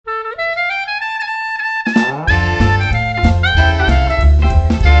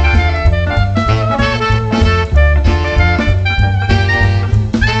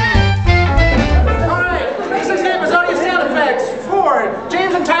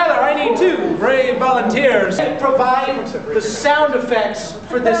any volunteers to provide the sound effects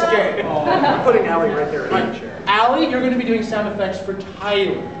for this game? I'm putting Allie right there in the chair. Allie, you're going to be doing sound effects for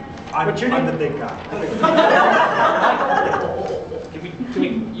Tyler. I'm the big guy.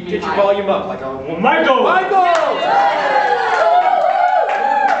 Can we get your volume up? Like a Michael!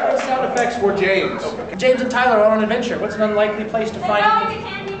 Sound effects for James. James and Tyler are on an adventure. What's an unlikely place to find They're going to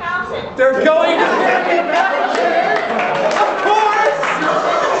Candy Mountain. They're going to Candy Mountain! Of course!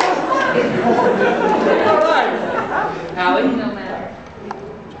 All right. Allie? No matter.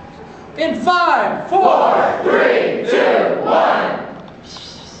 In 5, 4, 3, 2, 1.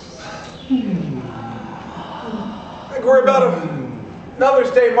 I think we're about another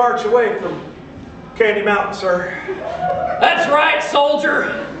day march away from Candy Mountain, sir. That's right,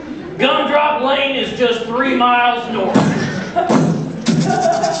 soldier. Gumdrop Lane is just 3 miles north.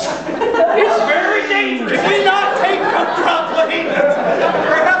 It's very dangerous. Can we not take Gumdrop Lane?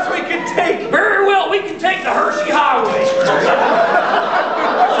 Perhaps we can take... Very well, we can take the Hershey Highway.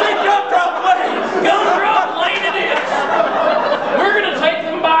 Take Gumdrop Lane! Gumdrop Lane it is. We're going to take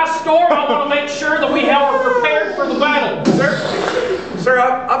them by storm. I want to make sure that we are prepared for the battle. Sir,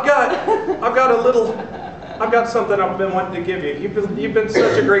 I've got something I've been wanting to give you. You've been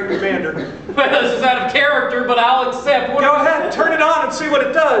such a great commander. Well, this is out of character, but I'll accept. Go ahead, turn it on and see what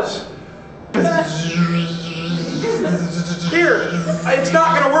it does. Here, it's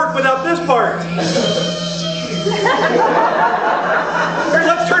not going to work without this part. Here,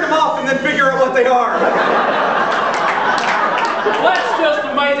 let's turn them off and then figure out what they are. That's just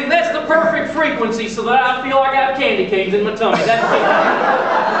amazing. That's the perfect frequency so that I feel like I have candy canes in my tummy. That's it.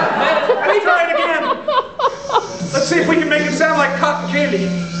 Let's try it again. Let's see if we can make it sound like cotton candy.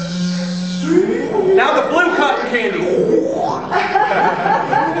 Now the blue cotton candy.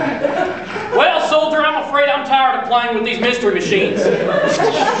 Well, soldier, I'm afraid I'm tired of playing with these mystery machines.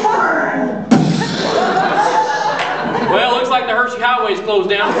 Well, looks like the Hershey Highway's closed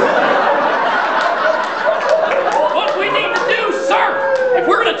down. What we need to do, sir, if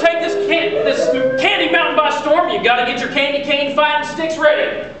we're going to take this Candy Mountain by storm, you've got to get your candy cane fighting sticks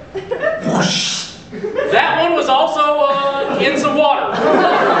ready. That one was also in some water.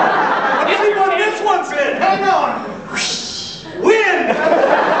 Let's see what this one's in. Hang on. Wind.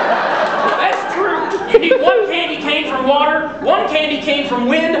 That's true. You need 1 candy cane from water, 1 candy cane from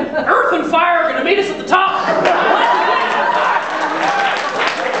wind. Earth and fire are going to meet us at the top.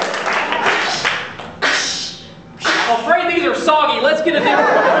 I'm afraid these are soggy. Let's get a different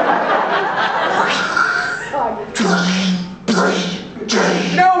one.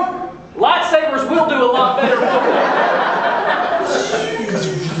 No. Lightsabers will do a lot better.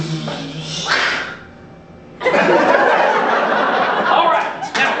 All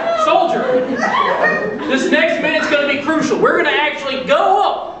right, now, soldier, this next minute's going to be crucial. We're going to actually go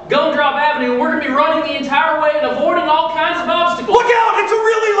up Gumdrop Avenue, and we're going to be running the entire way and avoiding all kinds of obstacles. Look out! It's a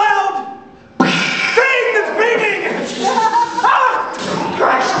really loud thing that's beeping!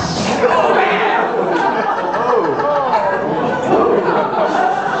 Oh, man!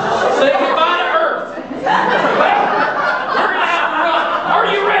 Say goodbye to Earth. Well, we're going to have to run. Are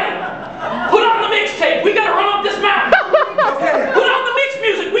you ready? Put on the mixtape. We got to run up this mountain. Okay. Put on the mix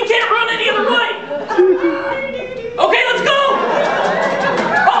music. We can't run any other way. Okay, let's go.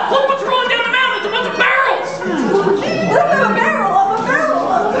 Oh, look what's rolling down the mountain. It's a bunch of barrels. Look at a barrel of a barrel.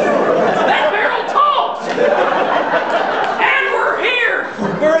 That barrel talks. And we're here.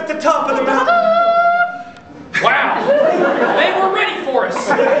 We're at the top of the mountain. Wow. They were ready for us.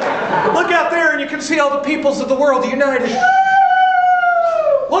 Look out there and you can see all the peoples of the world united.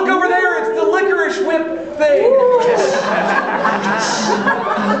 Look over there, it's the licorice whip thing.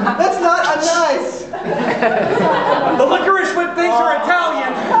 That's not a nice. The licorice whip things are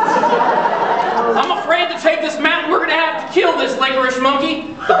Italian. I'm afraid to take this mountain. We're going to have to kill this licorice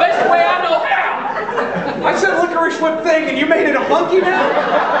monkey the best way I know how. I said licorice whip thing and you made it a monkey now?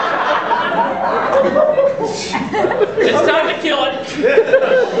 It's time to kill it.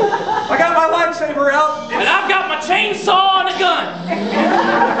 I got my lightsaber out. And I've got my chainsaw and a gun.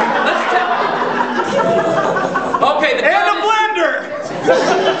 Let's tell Okay, the And a gun blender!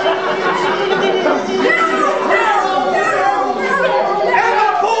 And a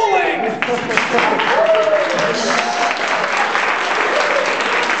bowling!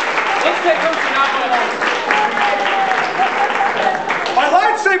 Let's take Hershey Highway home. My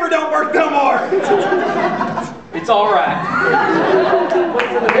lightsaber don't work no more! It's all right.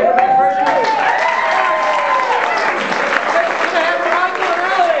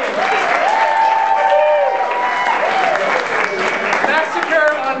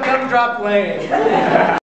 Massacre on Gumdrop Lane.